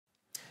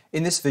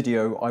In this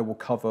video, I will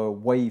cover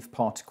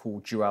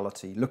wave-particle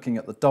duality, looking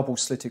at the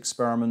double-slit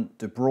experiment,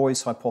 de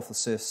Broglie's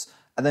hypothesis,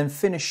 and then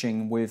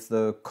finishing with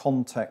the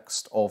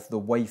context of the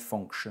wave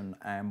function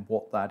and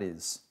what that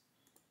is.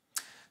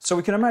 So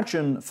we can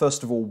imagine,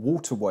 first of all,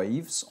 water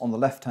waves on the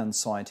left-hand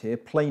side here,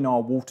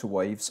 planar water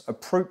waves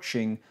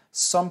approaching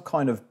some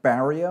kind of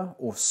barrier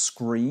or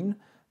screen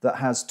that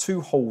has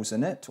two holes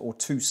in it, or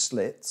two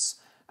slits.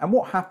 And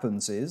what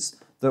happens is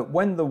that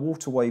when the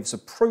water waves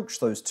approach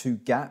those two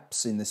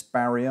gaps in this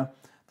barrier,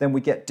 then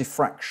we get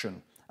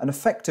diffraction. And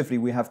effectively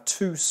we have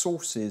two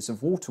sources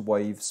of water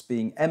waves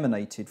being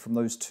emanated from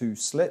those two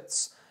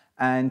slits,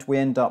 and we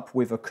end up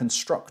with a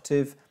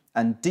constructive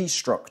and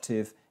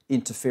destructive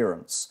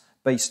interference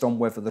based on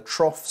whether the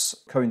troughs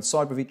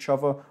coincide with each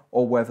other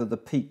or whether the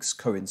peaks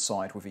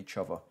coincide with each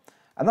other.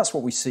 And that's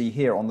what we see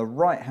here. On the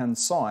right hand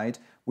side,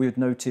 we would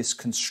notice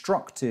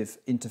constructive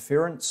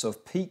interference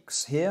of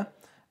peaks here,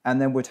 and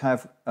then we'd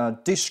have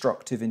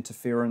destructive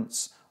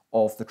interference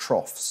of the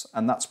troughs.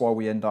 And that's why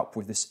we end up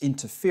with this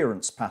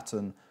interference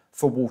pattern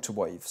for water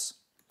waves.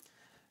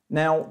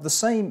 Now, the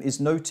same is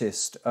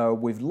noticed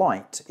with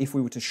light. If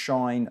we were to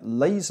shine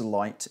laser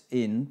light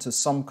into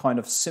some kind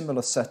of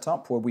similar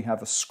setup where we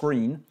have a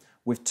screen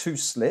with two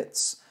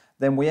slits,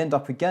 then we end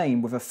up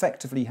again with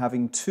effectively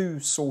having two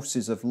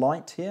sources of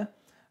light here,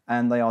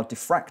 and they are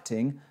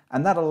diffracting,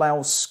 and that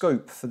allows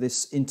scope for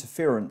this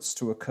interference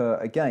to occur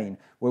again,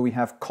 where we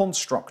have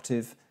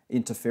constructive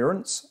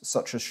interference,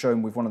 such as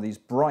shown with one of these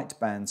bright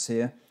bands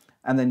here,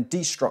 and then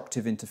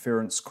destructive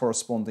interference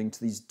corresponding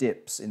to these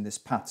dips in this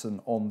pattern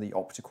on the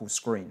optical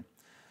screen.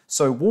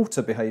 So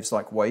water behaves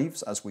like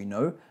waves, as we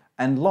know,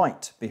 and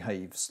light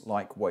behaves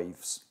like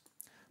waves.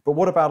 But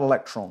what about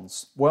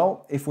electrons?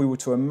 Well, if we were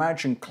to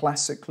imagine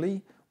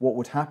classically what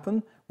would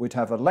happen, we'd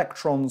have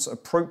electrons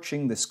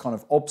approaching this kind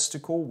of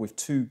obstacle with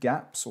two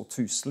gaps or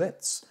two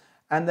slits,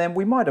 and then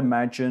we might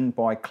imagine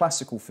by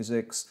classical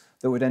physics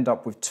that we'd end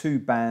up with two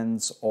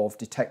bands of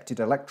detected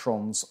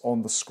electrons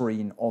on the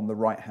screen on the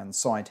right-hand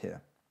side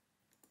here.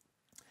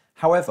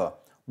 However,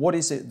 what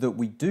is it that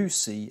we do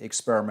see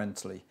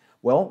experimentally?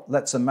 Well,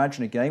 let's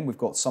imagine again we've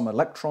got some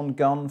electron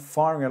gun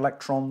firing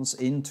electrons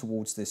in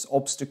towards this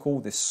obstacle,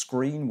 this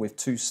screen with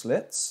two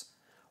slits.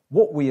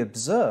 What we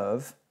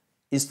observe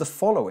is the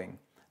following.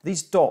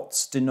 These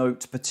dots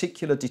denote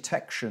particular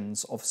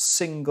detections of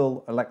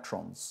single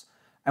electrons.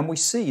 And we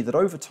see that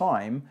over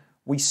time,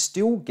 we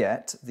still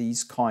get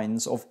these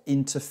kinds of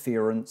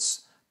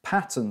interference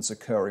patterns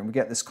occurring. We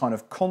get this kind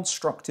of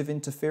constructive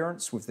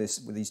interference with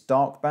these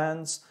dark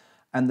bands,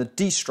 and the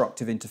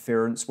destructive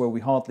interference where we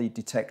hardly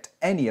detect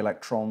any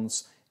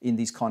electrons in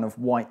these kind of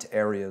white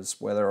areas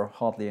where there are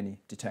hardly any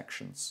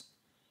detections.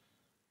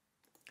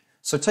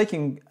 So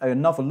taking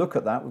another look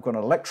at that, we've got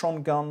an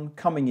electron gun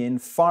coming in,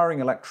 firing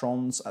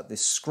electrons at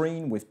this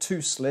screen with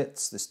two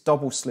slits, this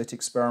double slit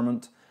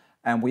experiment,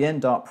 and we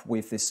end up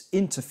with this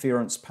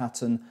interference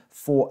pattern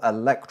for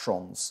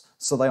electrons.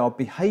 So they are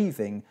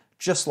behaving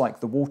just like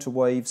the water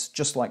waves,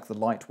 just like the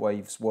light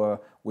waves were,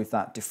 with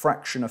that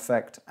diffraction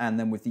effect and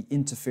then with the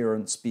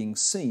interference being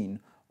seen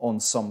on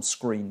some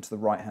screen to the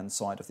right-hand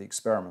side of the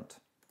experiment.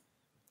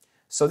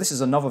 So this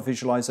is another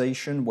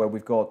visualization where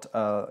we've got,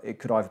 it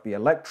could either be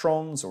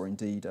electrons or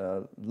indeed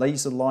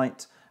laser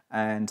light,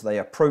 and they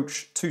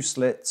approach two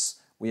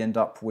slits. We end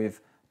up with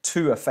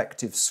two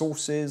effective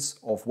sources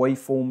of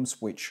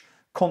waveforms which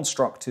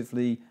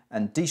constructively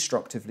and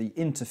destructively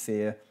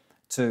interfere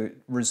to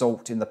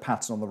result in the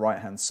pattern on the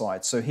right-hand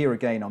side. So here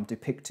again, I'm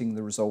depicting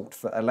the result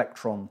for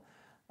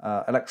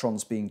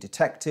electrons being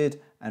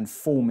detected and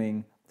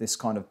forming this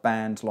kind of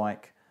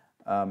band-like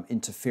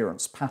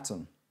interference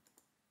pattern.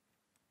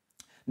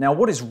 Now,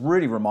 what is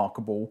really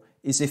remarkable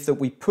is if that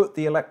we put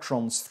the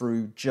electrons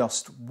through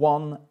just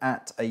one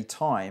at a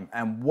time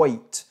and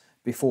wait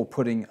before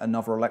putting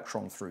another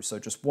electron through. So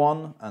just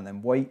one and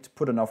then wait,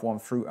 put another one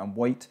through and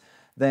wait.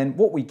 Then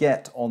what we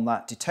get on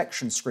that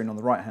detection screen on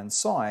the right-hand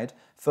side,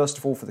 first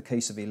of all, for the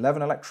case of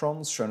 11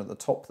 electrons, shown at the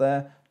top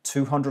there,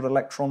 200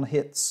 electron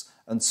hits,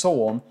 and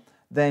so on.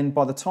 Then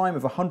by the time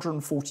of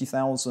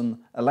 140,000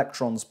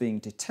 electrons being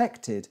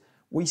detected,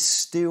 we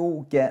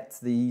still get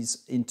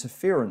these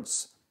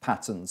interference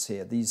patterns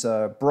here, these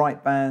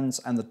bright bands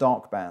and the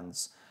dark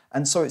bands.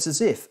 And so it's as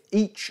if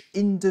each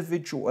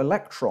individual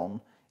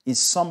electron is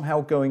somehow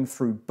going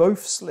through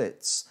both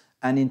slits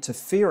and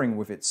interfering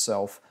with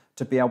itself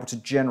to be able to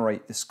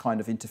generate this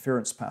kind of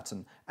interference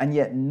pattern. And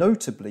yet,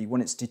 notably, when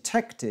it's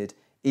detected,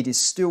 it is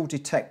still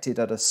detected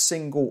at a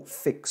single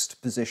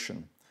fixed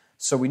position.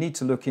 So we need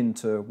to look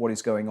into what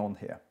is going on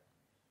here.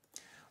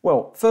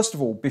 Well, first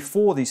of all,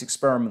 before these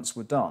experiments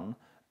were done,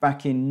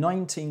 back in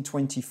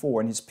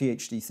 1924 in his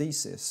PhD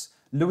thesis,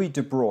 Louis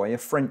de Broglie, a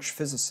French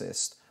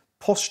physicist,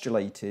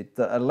 postulated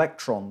that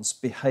electrons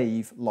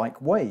behave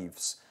like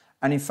waves,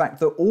 and in fact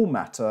that all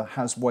matter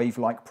has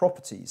wave-like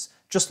properties.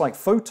 Just like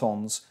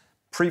photons,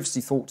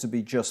 previously thought to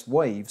be just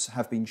waves,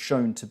 have been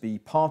shown to be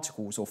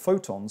particles or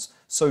photons,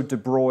 so de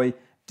Broglie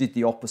did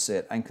the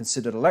opposite and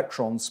considered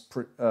electrons,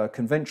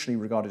 conventionally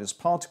regarded as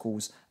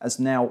particles, as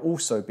now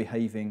also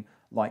behaving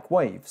like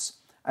waves.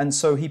 And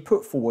so he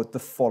put forward the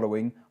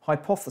following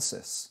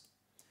hypothesis.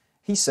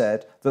 He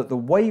said that the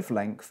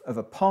wavelength of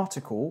a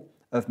particle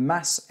of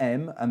mass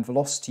m and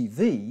velocity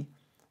v,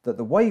 that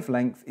the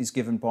wavelength is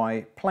given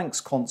by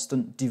Planck's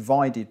constant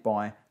divided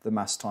by the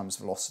mass times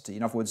velocity,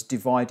 in other words,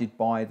 divided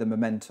by the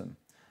momentum.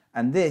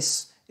 And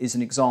this is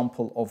an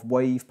example of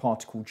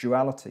wave-particle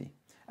duality.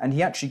 And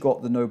he actually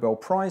got the Nobel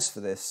Prize for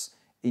this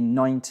in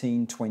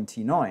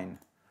 1929.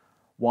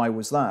 Why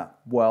was that?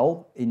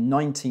 Well, in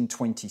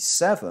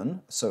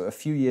 1927, so a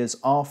few years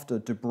after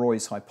de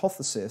Broglie's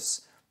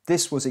hypothesis,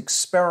 this was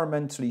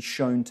experimentally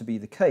shown to be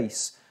the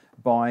case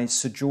by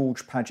Sir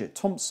George Paget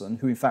Thomson,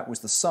 who in fact was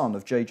the son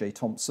of J.J.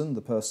 Thomson,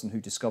 the person who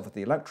discovered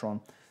the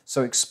electron.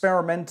 So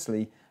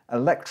experimentally,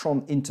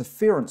 electron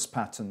interference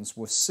patterns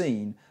were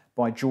seen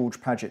by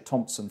George Paget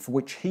Thomson, for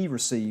which he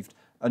received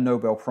a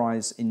Nobel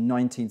Prize in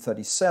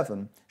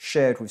 1937,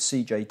 shared with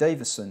C.J.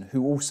 Davison,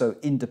 who also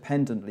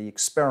independently,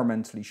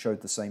 experimentally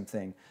showed the same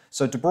thing.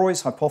 So de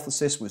Broglie's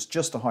hypothesis was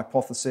just a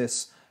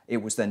hypothesis. It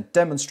was then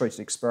demonstrated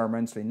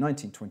experimentally in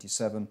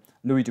 1927.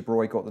 Louis de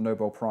Broglie got the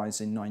Nobel Prize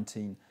in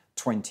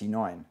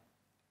 1929.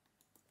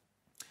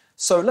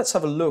 So let's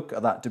have a look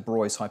at that de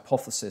Broglie's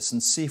hypothesis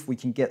and see if we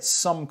can get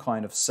some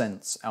kind of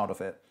sense out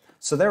of it.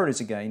 So there it is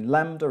again,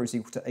 lambda is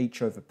equal to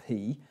h over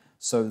p.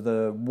 So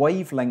the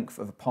wavelength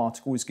of a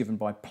particle is given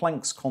by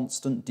Planck's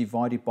constant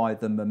divided by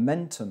the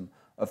momentum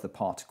of the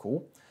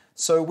particle.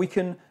 So we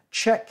can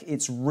check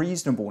its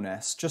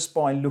reasonableness just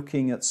by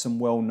looking at some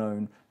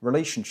well-known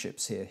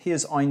relationships here.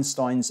 Here's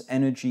Einstein's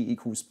energy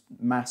equals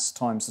mass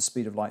times the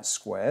speed of light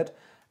squared.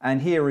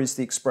 And here is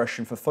the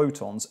expression for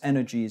photons.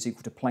 Energy is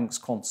equal to Planck's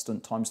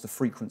constant times the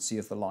frequency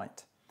of the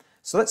light.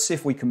 So let's see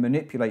if we can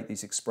manipulate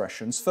these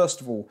expressions.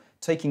 First of all,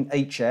 taking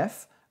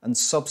hf and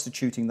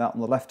substituting that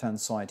on the left-hand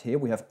side here,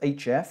 we have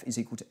hf is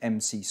equal to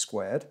mc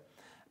squared.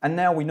 And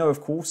now we know, of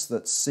course,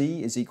 that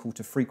c is equal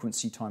to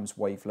frequency times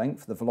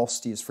wavelength. The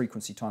velocity is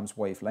frequency times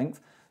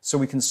wavelength. So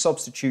we can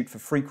substitute for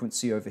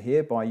frequency over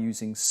here by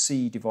using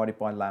c divided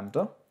by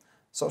lambda.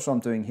 So that's what I'm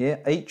doing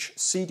here.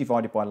 hc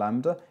divided by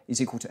lambda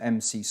is equal to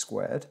mc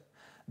squared.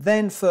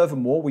 Then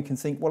furthermore, we can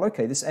think, well,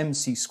 okay, this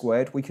mc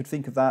squared, we could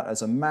think of that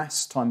as a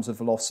mass times a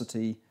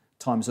velocity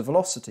times a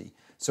velocity.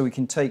 So we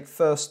can take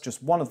first just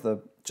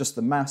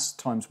the mass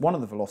times one of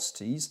the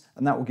velocities,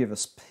 and that will give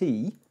us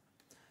p.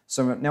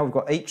 So now we've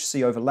got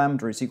hc over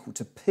lambda is equal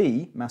to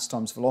p, mass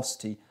times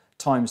velocity,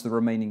 times the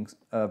remaining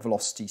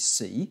velocity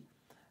c.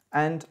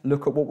 And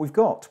look at what we've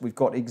got. We've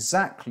got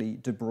exactly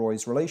de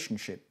Broglie's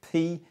relationship.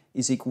 P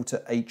is equal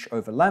to h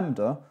over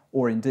lambda,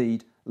 or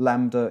indeed,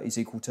 lambda is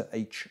equal to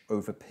h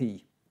over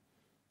p.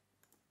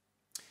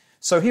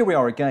 So here we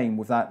are again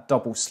with that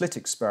double-slit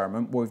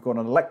experiment where we've got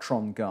an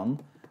electron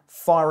gun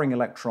firing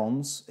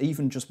electrons,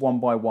 even just one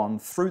by one,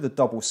 through the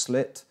double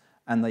slit,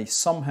 and they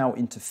somehow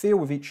interfere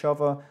with each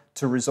other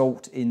to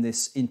result in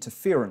this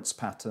interference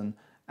pattern.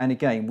 And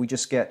again, we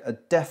just get a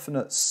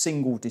definite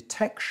single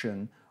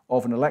detection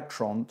of an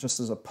electron, just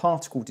as a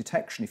particle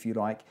detection, if you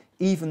like,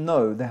 even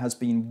though there has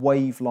been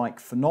wave-like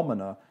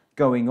phenomena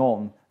going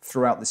on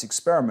throughout this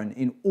experiment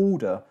in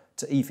order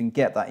to even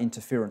get that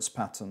interference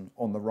pattern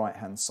on the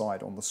right-hand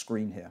side on the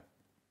screen here.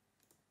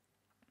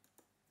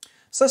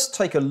 So let's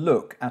take a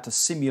look at a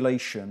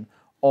simulation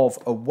of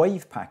a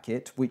wave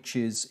packet, which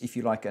is, if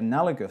you like,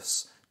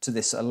 analogous to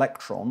this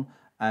electron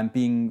and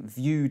being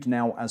viewed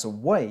now as a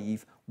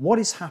wave. What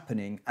is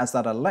happening as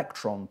that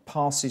electron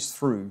passes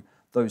through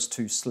those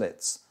two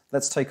slits?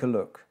 Let's take a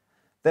look.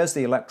 There's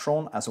the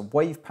electron as a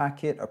wave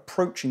packet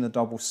approaching the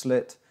double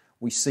slit.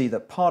 We see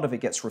that part of it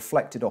gets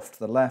reflected off to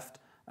the left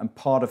and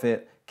part of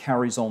it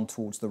carries on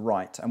towards the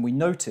right. And we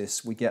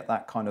notice we get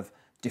that kind of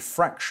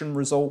diffraction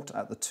result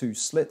at the two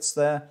slits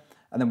there.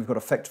 And then we've got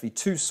effectively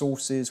two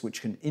sources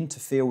which can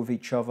interfere with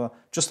each other,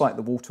 just like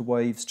the water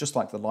waves, just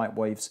like the light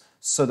waves,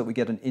 so that we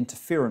get an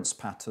interference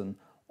pattern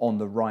on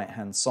the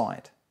right-hand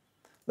side.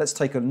 Let's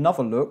take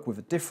another look with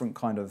a different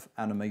kind of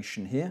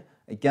animation here.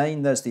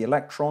 Again, there's the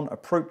electron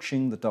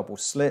approaching the double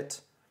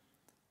slit.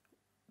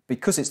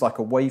 Because it's like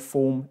a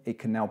waveform, it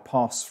can now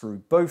pass through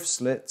both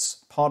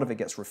slits. Part of it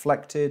gets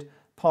reflected,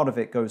 part of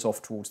it goes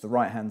off towards the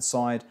right-hand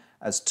side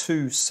as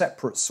two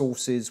separate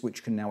sources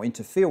which can now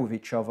interfere with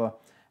each other,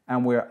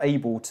 and we're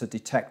able to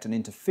detect an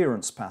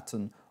interference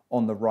pattern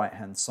on the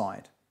right-hand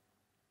side.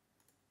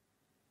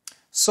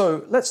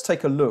 So let's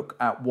take a look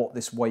at what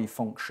this wave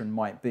function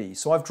might be.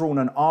 So I've drawn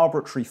an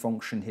arbitrary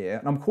function here,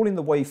 and I'm calling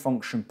the wave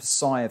function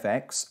psi of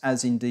x,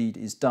 as indeed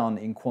is done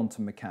in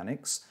quantum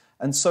mechanics.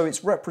 And so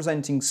it's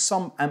representing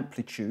some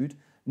amplitude.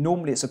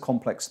 Normally it's a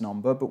complex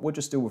number, but we'll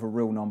just deal with a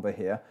real number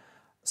here.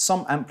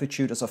 Some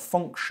amplitude as a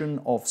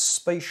function of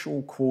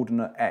spatial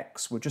coordinate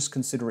x. We'll just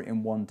consider it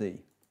in 1D.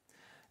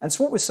 And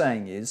so what we're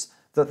saying is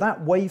that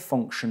that wave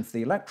function for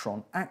the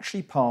electron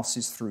actually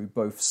passes through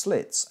both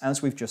slits,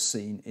 as we've just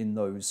seen in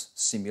those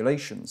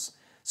simulations.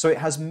 So it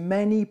has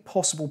many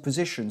possible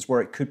positions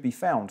where it could be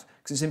found,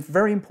 because it's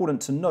very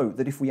important to note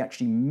that if we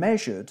actually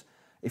measured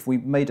if we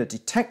made a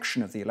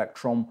detection of the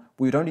electron,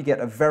 we would only get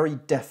a very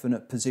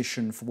definite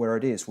position for where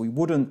it is. We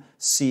wouldn't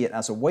see it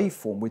as a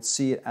waveform, we'd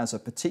see it as a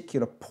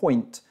particular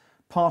point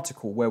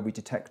particle where we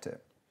detect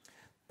it.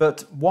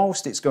 But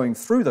whilst it's going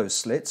through those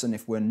slits, and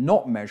if we're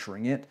not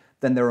measuring it,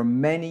 then there are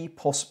many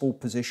possible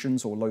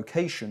positions or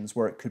locations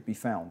where it could be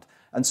found.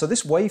 And so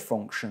this wave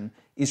function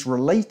is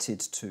related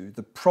to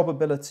the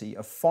probability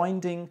of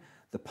finding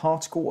the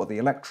particle or the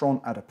electron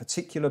at a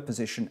particular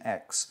position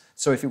x.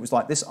 So if it was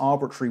like this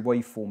arbitrary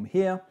waveform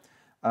here,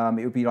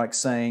 it would be like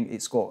saying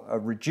it's got a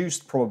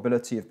reduced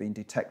probability of being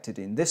detected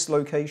in this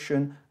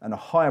location and a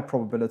higher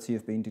probability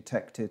of being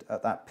detected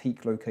at that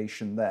peak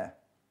location there.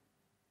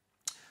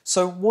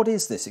 So what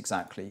is this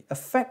exactly?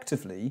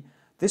 Effectively,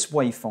 this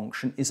wave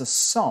function is a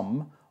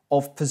sum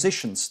of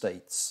position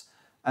states.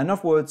 In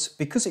other words,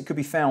 because it could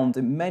be found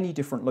in many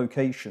different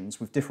locations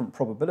with different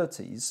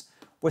probabilities,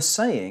 we're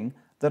saying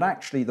that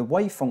actually the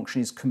wave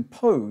function is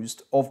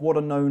composed of what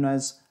are known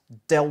as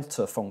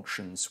delta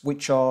functions,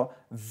 which are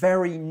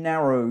very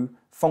narrow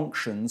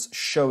functions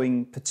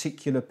showing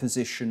particular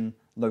position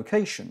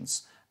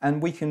locations.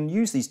 And we can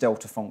use these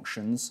delta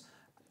functions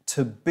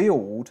to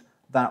build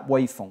that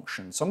wave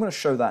function. So I'm going to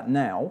show that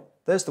now.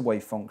 There's the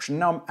wave function.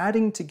 Now I'm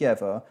adding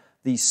together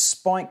these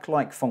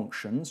spike-like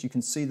functions. You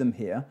can see them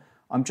here.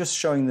 I'm just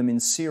showing them in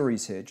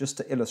series here just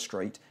to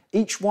illustrate.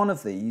 Each one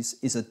of these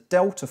is a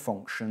delta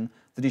function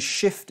that is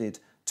shifted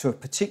to a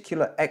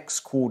particular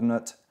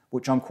x-coordinate,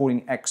 which I'm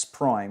calling x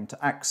prime,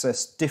 to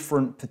access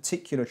different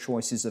particular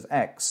choices of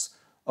x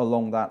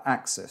along that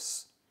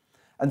axis.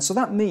 And so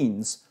that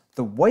means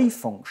the wave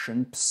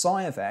function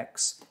psi of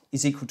x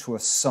is equal to a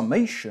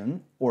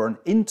summation or an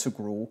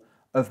integral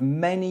of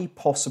many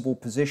possible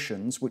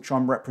positions, which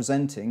I'm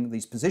representing,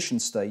 these position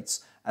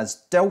states,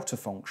 as delta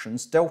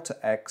functions, delta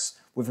x,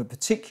 with a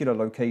particular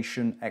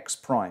location x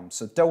prime.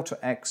 So delta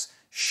x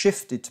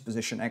shifted to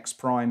position x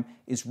prime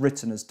is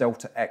written as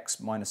delta x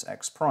minus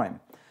x prime.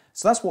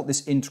 So that's what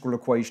this integral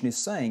equation is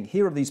saying.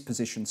 Here are these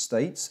position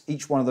states,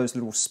 each one of those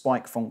little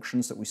spike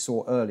functions that we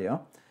saw earlier,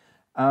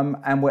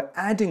 and we're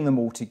adding them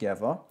all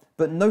together.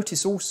 But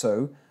notice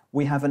also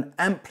we have an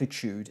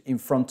amplitude in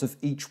front of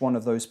each one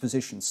of those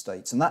position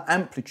states, and that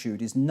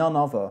amplitude is none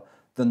other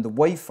than the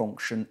wave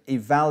function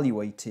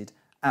evaluated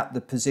at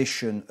the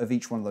position of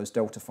each one of those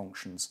delta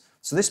functions.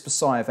 So this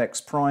psi of x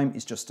prime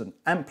is just an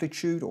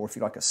amplitude, or if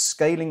you like, a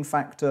scaling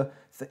factor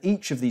for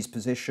each of these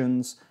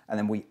positions, and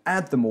then we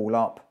add them all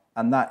up,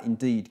 and that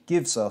indeed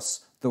gives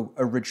us the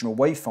original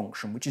wave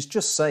function, which is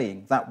just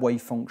saying that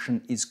wave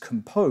function is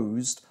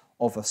composed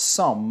of a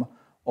sum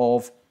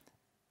of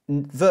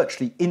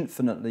virtually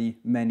infinitely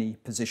many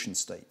position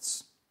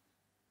states.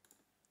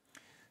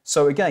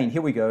 So again,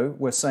 here we go.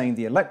 We're saying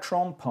the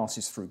electron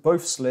passes through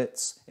both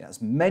slits. It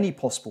has many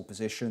possible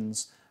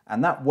positions,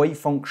 and that wave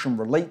function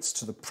relates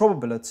to the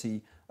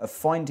probability of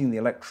finding the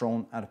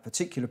electron at a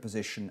particular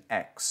position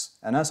x.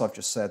 And as I've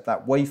just said,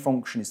 that wave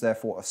function is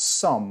therefore a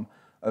sum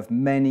of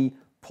many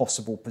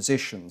possible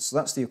positions. So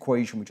that's the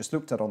equation we just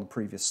looked at on the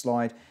previous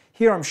slide.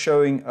 Here I'm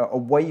showing a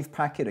wave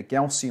packet, a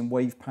Gaussian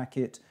wave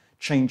packet,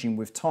 changing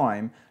with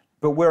time,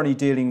 but we're only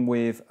dealing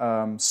with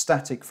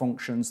static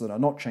functions that are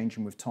not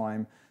changing with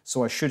time,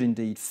 so I should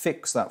indeed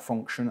fix that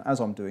function as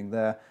I'm doing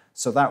there.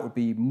 So that would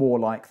be more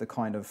like the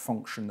kind of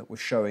function that we're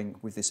showing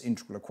with this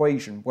integral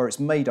equation, where it's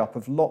made up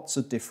of lots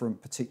of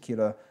different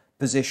particular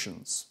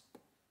positions.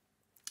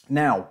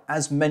 Now,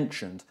 as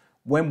mentioned,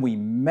 when we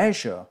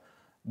measure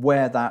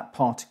where that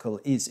particle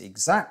is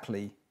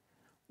exactly,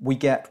 we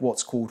get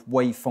what's called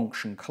wave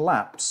function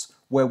collapse,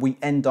 where we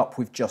end up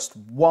with just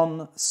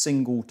one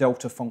single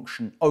delta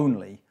function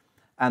only,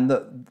 and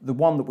the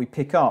one that we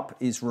pick up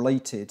is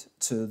related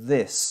to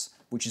this,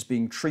 which is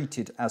being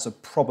treated as a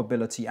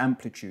probability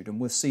amplitude, and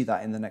we'll see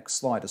that in the next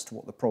slide as to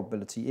what the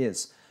probability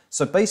is.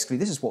 So basically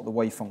this is what the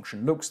wave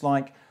function looks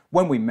like.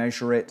 When we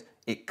measure it,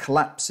 it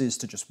collapses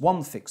to just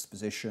one fixed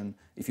position,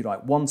 if you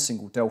like, one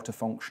single delta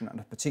function at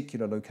a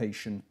particular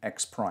location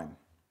x prime.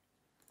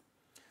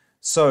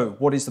 So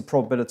what is the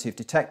probability of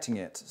detecting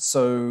it?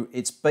 So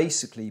it's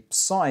basically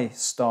psi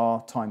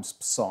star times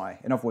psi.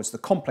 In other words, the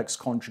complex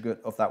conjugate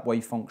of that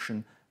wave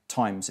function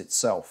times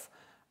itself.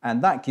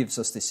 And that gives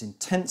us this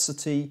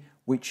intensity,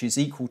 which is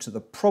equal to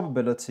the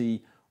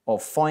probability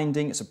of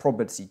finding, it's a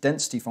probability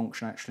density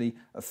function actually,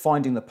 of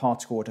finding the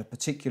particle at a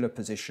particular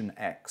position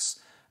x.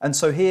 And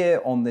so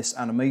here on this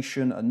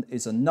animation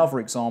is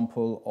another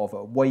example of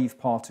a wave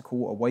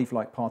particle, a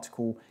wave-like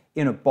particle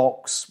in a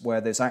box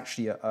where there's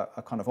actually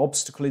a kind of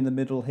obstacle in the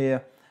middle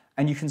here.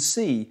 And you can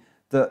see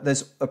that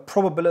there's a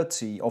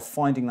probability of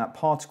finding that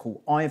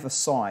particle either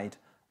side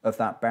of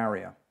that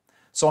barrier.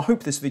 So I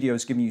hope this video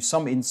has given you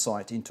some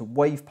insight into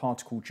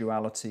wave-particle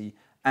duality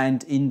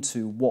and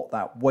into what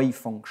that wave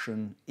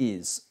function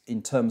is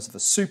in terms of a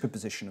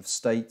superposition of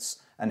states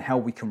and how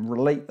we can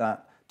relate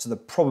that to the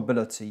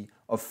probability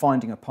of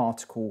finding a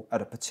particle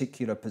at a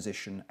particular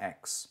position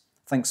x.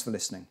 Thanks for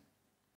listening.